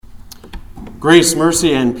Grace,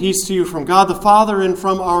 mercy, and peace to you from God the Father and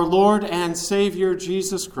from our Lord and Savior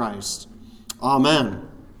Jesus Christ. Amen.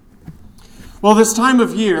 Well, this time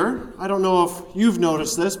of year, I don't know if you've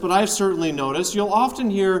noticed this, but I've certainly noticed, you'll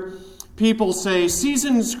often hear people say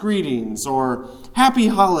season's greetings or happy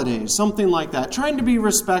holidays, something like that, trying to be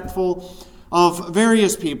respectful of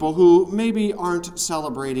various people who maybe aren't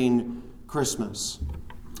celebrating Christmas.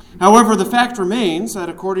 However, the fact remains that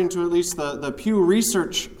according to at least the Pew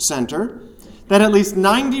Research Center, that at least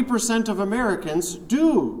 90% of Americans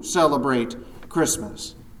do celebrate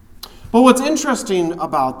Christmas. But what's interesting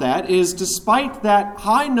about that is despite that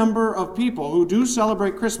high number of people who do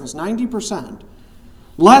celebrate Christmas, 90%,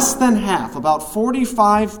 less than half, about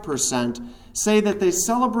 45%, say that they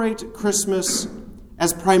celebrate Christmas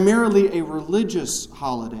as primarily a religious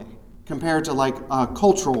holiday compared to like a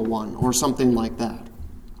cultural one or something like that.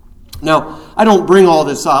 Now, I don't bring all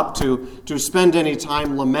this up to spend any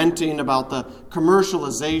time lamenting about the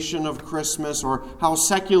commercialization of Christmas or how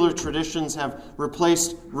secular traditions have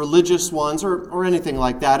replaced religious ones or anything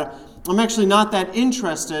like that. I'm actually not that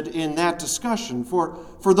interested in that discussion.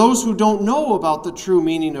 For those who don't know about the true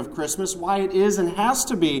meaning of Christmas, why it is and has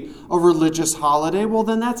to be a religious holiday, well,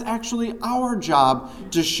 then that's actually our job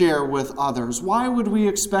to share with others. Why would we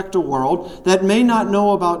expect a world that may not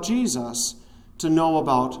know about Jesus to know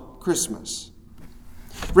about Christmas?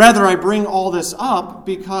 Rather, I bring all this up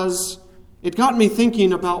because it got me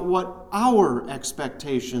thinking about what our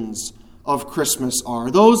expectations of Christmas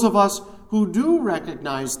are. Those of us who do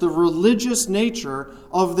recognize the religious nature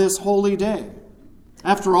of this holy day.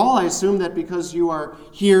 After all, I assume that because you are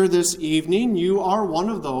here this evening, you are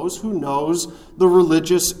one of those who knows the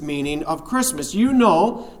religious meaning of Christmas. You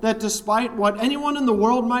know that despite what anyone in the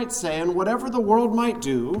world might say and whatever the world might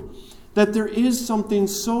do, that there is something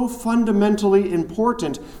so fundamentally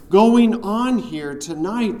important going on here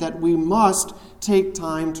tonight that we must take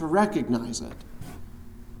time to recognize it.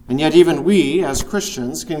 And yet even we, as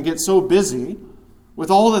Christians, can get so busy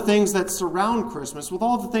with all the things that surround Christmas, with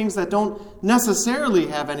all the things that don't necessarily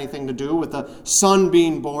have anything to do with the Son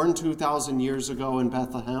being born 2,000 years ago in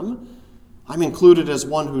Bethlehem. I'm included as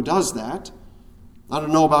one who does that. I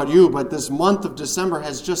don't know about you, but this month of December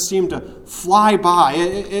has just seemed to fly by.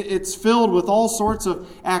 It's filled with all sorts of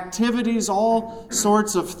activities, all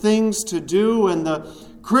sorts of things to do, and the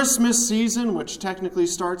Christmas season, which technically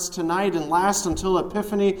starts tonight and lasts until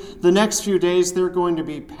Epiphany, the next few days, they're going to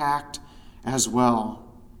be packed as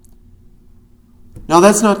well. Now,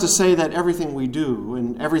 that's not to say that everything we do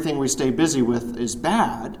and everything we stay busy with is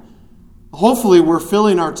bad. Hopefully, we're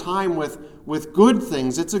filling our time with good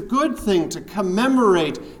things. It's a good thing to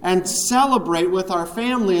commemorate and celebrate with our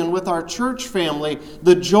family and with our church family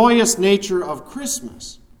the joyous nature of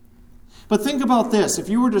Christmas. But think about this. If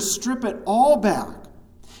you were to strip it all back,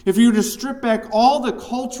 if you were to strip back all the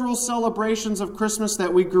cultural celebrations of Christmas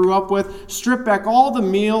that we grew up with, strip back all the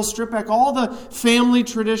meals, strip back all the family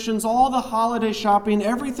traditions, all the holiday shopping,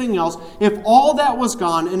 everything else, if all that was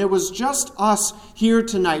gone and it was just us here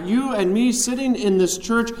tonight, you and me sitting in this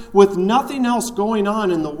church with nothing else going on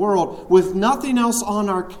in the world, with nothing else on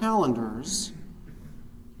our calendars,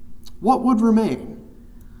 what would remain?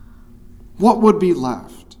 What would be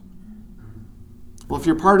left? Well, if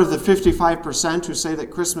you're part of the 55% who say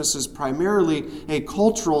that Christmas is primarily a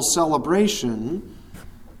cultural celebration,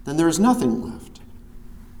 then there is nothing left.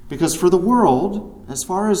 Because for the world, as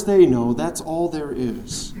far as they know, that's all there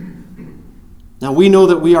is. Now, we know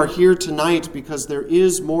that we are here tonight because there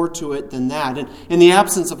is more to it than that. And in the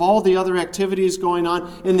absence of all the other activities going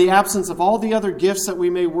on, in the absence of all the other gifts that we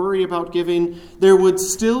may worry about giving, there would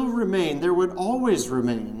always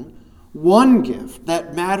remain, one gift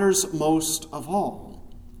that matters most of all.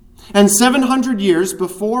 And 700 years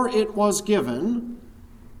before it was given,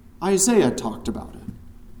 Isaiah talked about it.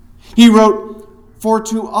 He wrote, "For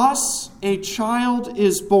to us a child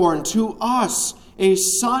is born, to us a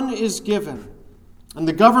son is given, and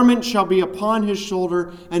the government shall be upon his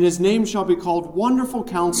shoulder, and his name shall be called Wonderful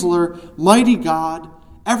Counselor, Mighty God,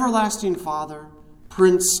 Everlasting Father,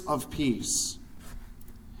 Prince of Peace."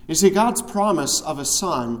 You see, God's promise of a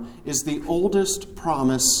son is the oldest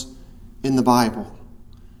promise in the Bible.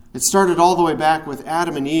 It started all the way back with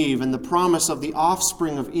Adam and Eve and the promise of the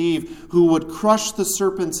offspring of Eve who would crush the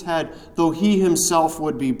serpent's head, though he himself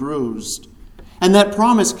would be bruised. And that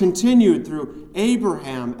promise continued through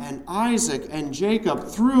Abraham and Isaac and Jacob,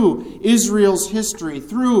 through Israel's history,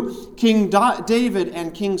 through King David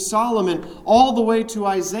and King Solomon, all the way to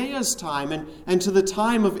Isaiah's time and to the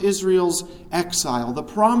time of Israel's exile. The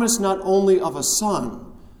promise not only of a son,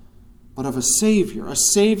 but of a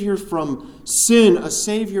Savior from sin, a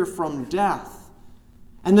Savior from death.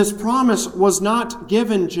 And this promise was not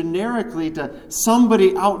given generically to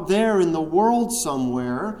somebody out there in the world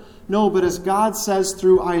somewhere. No, but as God says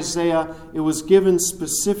through Isaiah, it was given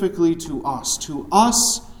specifically to us. To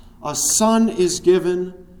us, a son is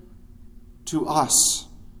given. To us,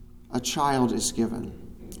 a child is given.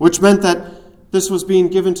 Which meant that this was being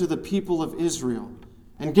given to the people of Israel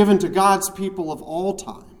and given to God's people of all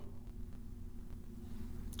time.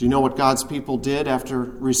 Do you know what God's people did after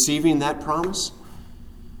receiving that promise?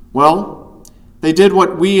 Well, they did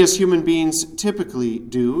what we as human beings typically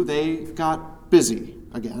do. They got busy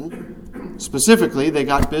again. Specifically, they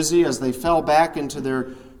got busy as they fell back into their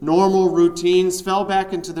normal routines, fell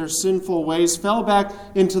back into their sinful ways, fell back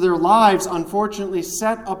into their lives, unfortunately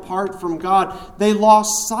set apart from God. They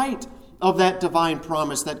lost sight of that divine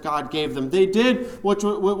promise that God gave them. They did what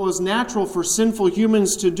was natural for sinful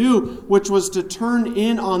humans to do, which was to turn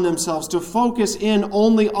in on themselves, to focus in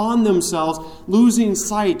only on themselves, losing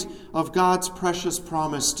sight of God's precious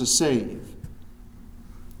promise to save.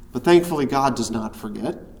 But thankfully, God does not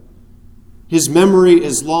forget. His memory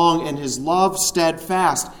is long and his love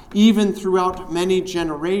steadfast, even throughout many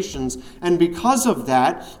generations. And because of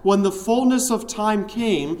that, when the fullness of time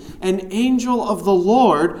came, an angel of the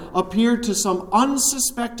Lord appeared to some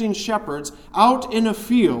unsuspecting shepherds out in a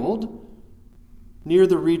field near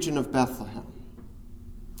the region of Bethlehem.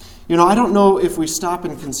 You know, I don't know if we stop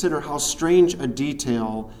and consider how strange a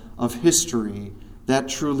detail of history that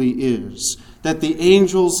truly is, that the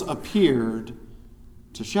angels appeared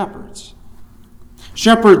to shepherds.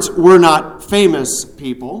 Shepherds were not famous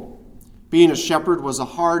people. Being a shepherd was a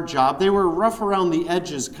hard job. They were rough around the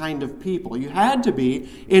edges kind of people. You had to be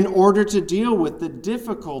in order to deal with the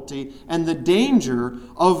difficulty and the danger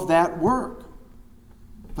of that work.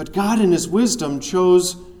 But God in his wisdom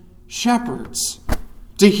chose shepherds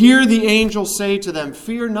to hear the angel say to them,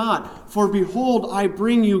 "Fear not, for behold, I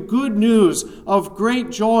bring you good news of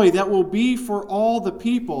great joy that will be for all the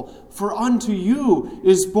people. For unto you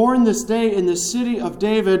is born this day in the city of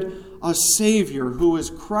David a Savior, who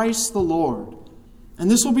is Christ the Lord.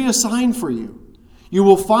 And this will be a sign for you. You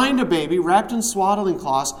will find a baby wrapped in swaddling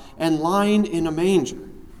cloths and lying in a manger."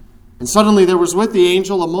 And suddenly there was with the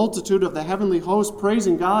angel a multitude of the heavenly host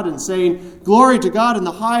praising God and saying, "Glory to God in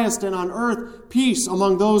the highest, and on earth peace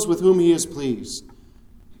among those with whom he is pleased."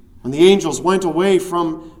 When the angels went away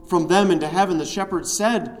from them into heaven, the shepherds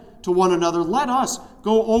said to one another, "Let us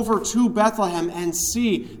go over to Bethlehem and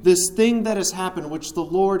see this thing that has happened, which the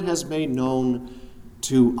Lord has made known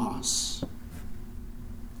to us."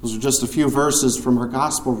 Those are just a few verses from our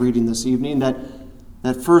gospel reading this evening,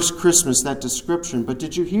 that first Christmas, that description. But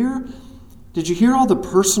did you hear all the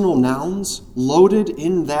personal nouns loaded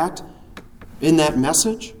in that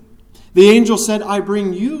message? The angel said, "I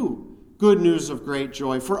bring you good news of great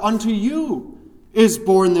joy, for unto you is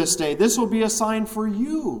born this day. This will be a sign for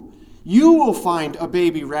you. You will find a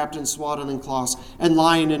baby wrapped in swaddling cloths and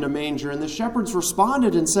lying in a manger." And the shepherds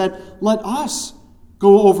responded and said, "Let us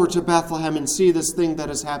go over to Bethlehem and see this thing that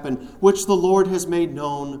has happened, which the Lord has made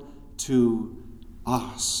known to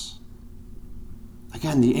us."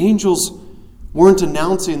 Again, the angels weren't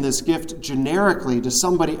announcing this gift generically to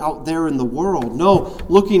somebody out there in the world. No,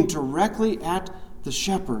 looking directly at the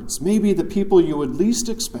shepherds, maybe the people you would least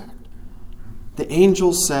expect. The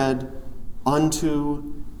angel said, "Unto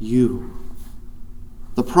you."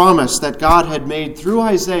 The promise that God had made through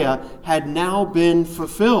Isaiah had now been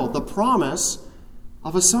fulfilled. The promise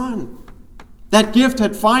of a son. That gift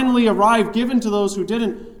had finally arrived, given to those who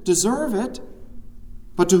didn't deserve it,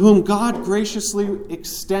 but to whom God graciously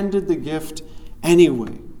extended the gift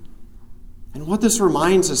anyway. And what this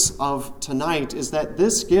reminds us of tonight is that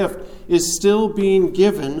this gift is still being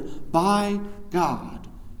given by God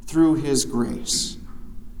through his grace.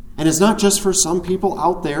 And it's not just for some people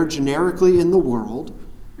out there generically in the world.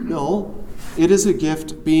 No, it is a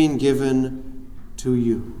gift being given to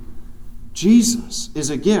you. Jesus is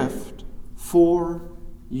a gift for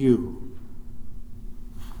you.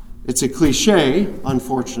 It's a cliche,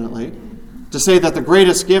 unfortunately, to say that the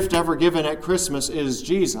greatest gift ever given at Christmas is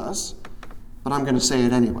Jesus, but I'm going to say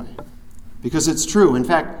it anyway, because it's true. In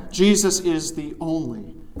fact, Jesus is the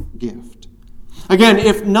only gift. Again,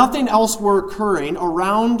 if nothing else were occurring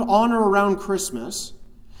on or around Christmas,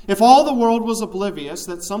 if all the world was oblivious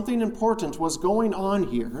that something important was going on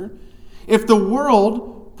here, if the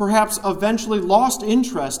world perhaps eventually lost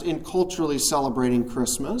interest in culturally celebrating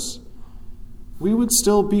Christmas, we would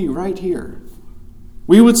still be right here.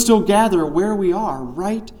 We would still gather where we are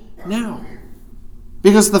right now.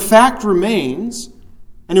 Because the fact remains,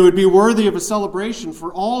 and it would be worthy of a celebration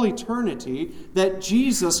for all eternity, that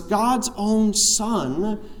Jesus, God's own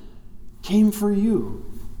Son, came for you.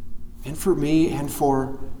 and for me and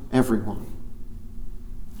for everyone.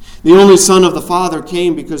 The only Son of the Father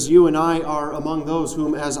came because you and I are among those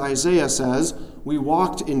whom, as Isaiah says, we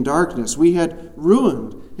walked in darkness. We had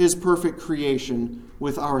ruined his perfect creation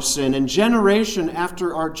with our sin. And generation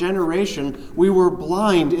after our generation, we were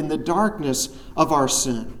blind in the darkness of our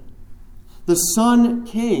sin. The Son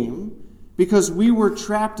came because we were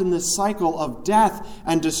trapped in this cycle of death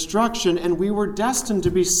and destruction, and we were destined to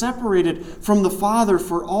be separated from the Father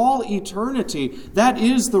for all eternity. That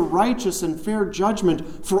is the righteous and fair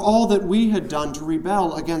judgment for all that we had done to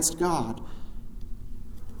rebel against God.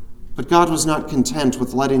 But God was not content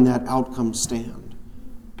with letting that outcome stand.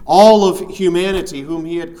 All of humanity, whom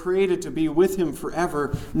he had created to be with him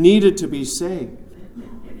forever, needed to be saved.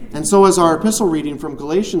 And so, as our epistle reading from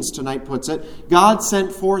Galatians tonight puts it, God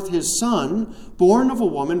sent forth his Son, born of a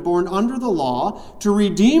woman, born under the law, to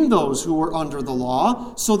redeem those who were under the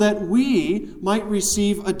law, so that we might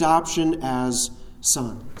receive adoption as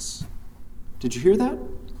sons. Did you hear that?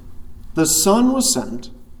 The Son was sent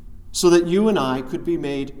so that you and I could be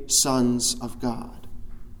made sons of God.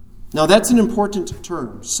 Now, that's an important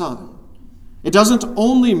term, son. It doesn't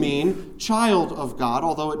only mean child of God,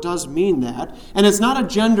 although it does mean that. And it's not a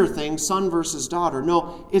gender thing, son versus daughter.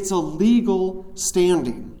 No, it's a legal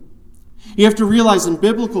standing. You have to realize in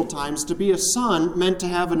biblical times, to be a son meant to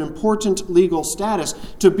have an important legal status.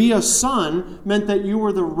 To be a son meant that you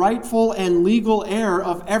were the rightful and legal heir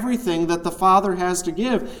of everything that the Father has to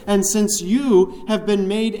give. And since you have been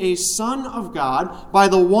made a son of God by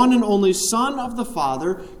the one and only Son of the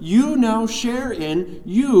Father, you now share in,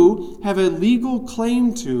 you have a legal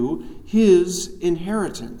claim to his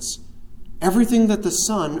inheritance. Everything that the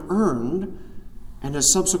Son earned and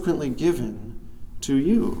has subsequently given to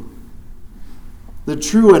you. The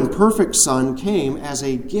true and perfect Son came as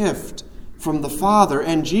a gift from the Father,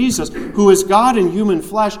 and Jesus, who is God in human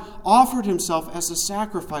flesh, offered himself as a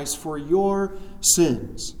sacrifice for your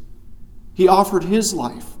sins. He offered his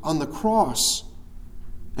life on the cross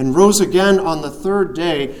and rose again on the third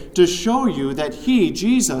day to show you that he,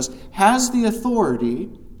 Jesus, has the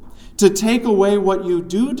authority to take away what you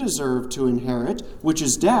do deserve to inherit, which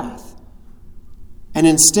is death, and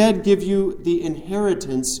instead give you the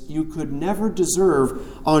inheritance you could never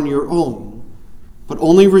deserve on your own, but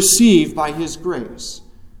only receive by his grace.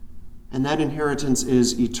 And that inheritance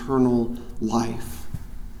is eternal life.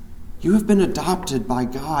 You have been adopted by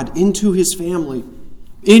God into his family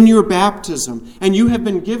in your baptism, and you have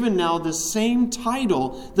been given now the same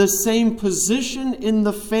title, the same position in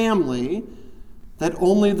the family that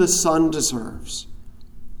only the Son deserves.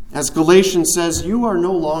 As Galatians says, you are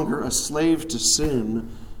no longer a slave to sin,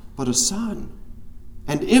 but a son.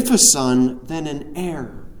 And if a son, then an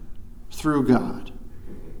heir through God.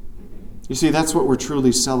 You see, that's what we're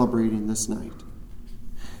truly celebrating this night.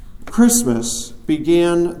 Christmas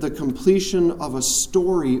began the completion of a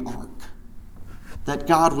story arc that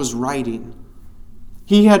God was writing.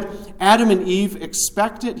 He had Adam and Eve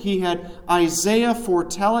expect it. He had Isaiah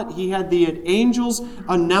foretell it. He had the angels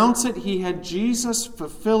announce it. He had Jesus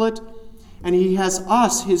fulfill it. And he has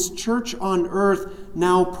us, his church on earth,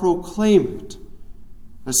 now proclaim it.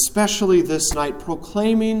 Especially this night,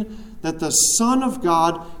 proclaiming that the Son of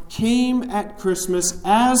God came at Christmas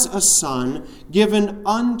as a son given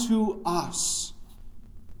unto us,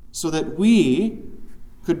 so that we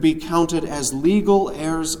could be counted as legal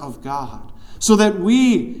heirs of God. So that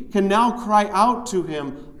we can now cry out to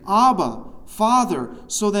him, Abba, Father,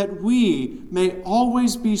 so that we may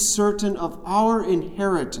always be certain of our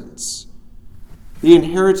inheritance, the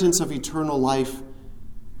inheritance of eternal life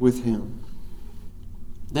with him.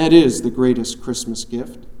 That is the greatest Christmas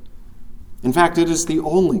gift. In fact, it is the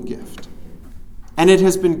only gift. And it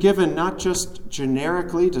has been given not just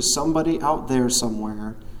generically to somebody out there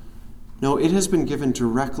somewhere. No, it has been given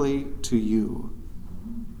directly to you.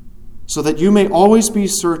 So that you may always be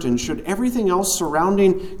certain, should everything else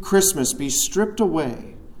surrounding Christmas be stripped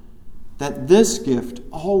away, that this gift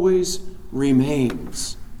always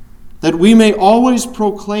remains. That we may always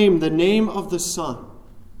proclaim the name of the Son,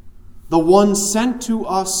 the one sent to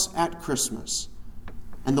us at Christmas,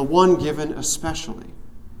 and the one given especially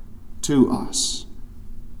to us.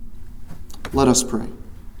 Let us pray.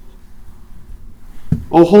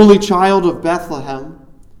 O holy child of Bethlehem,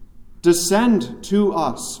 descend to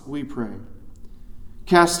us, we pray.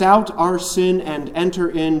 Cast out our sin and enter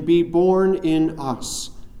in, be born in us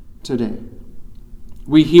today.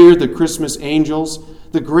 We hear the Christmas angels,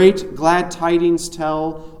 the great glad tidings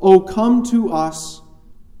tell, O come to us,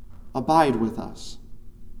 abide with us,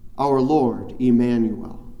 our Lord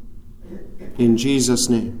Emmanuel. In Jesus'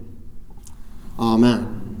 name,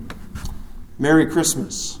 amen. Merry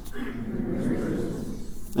Christmas.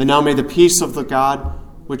 And now may the peace of the God,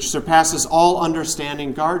 which surpasses all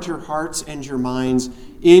understanding, guard your hearts and your minds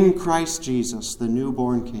in Christ Jesus, the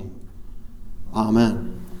newborn King.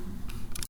 Amen.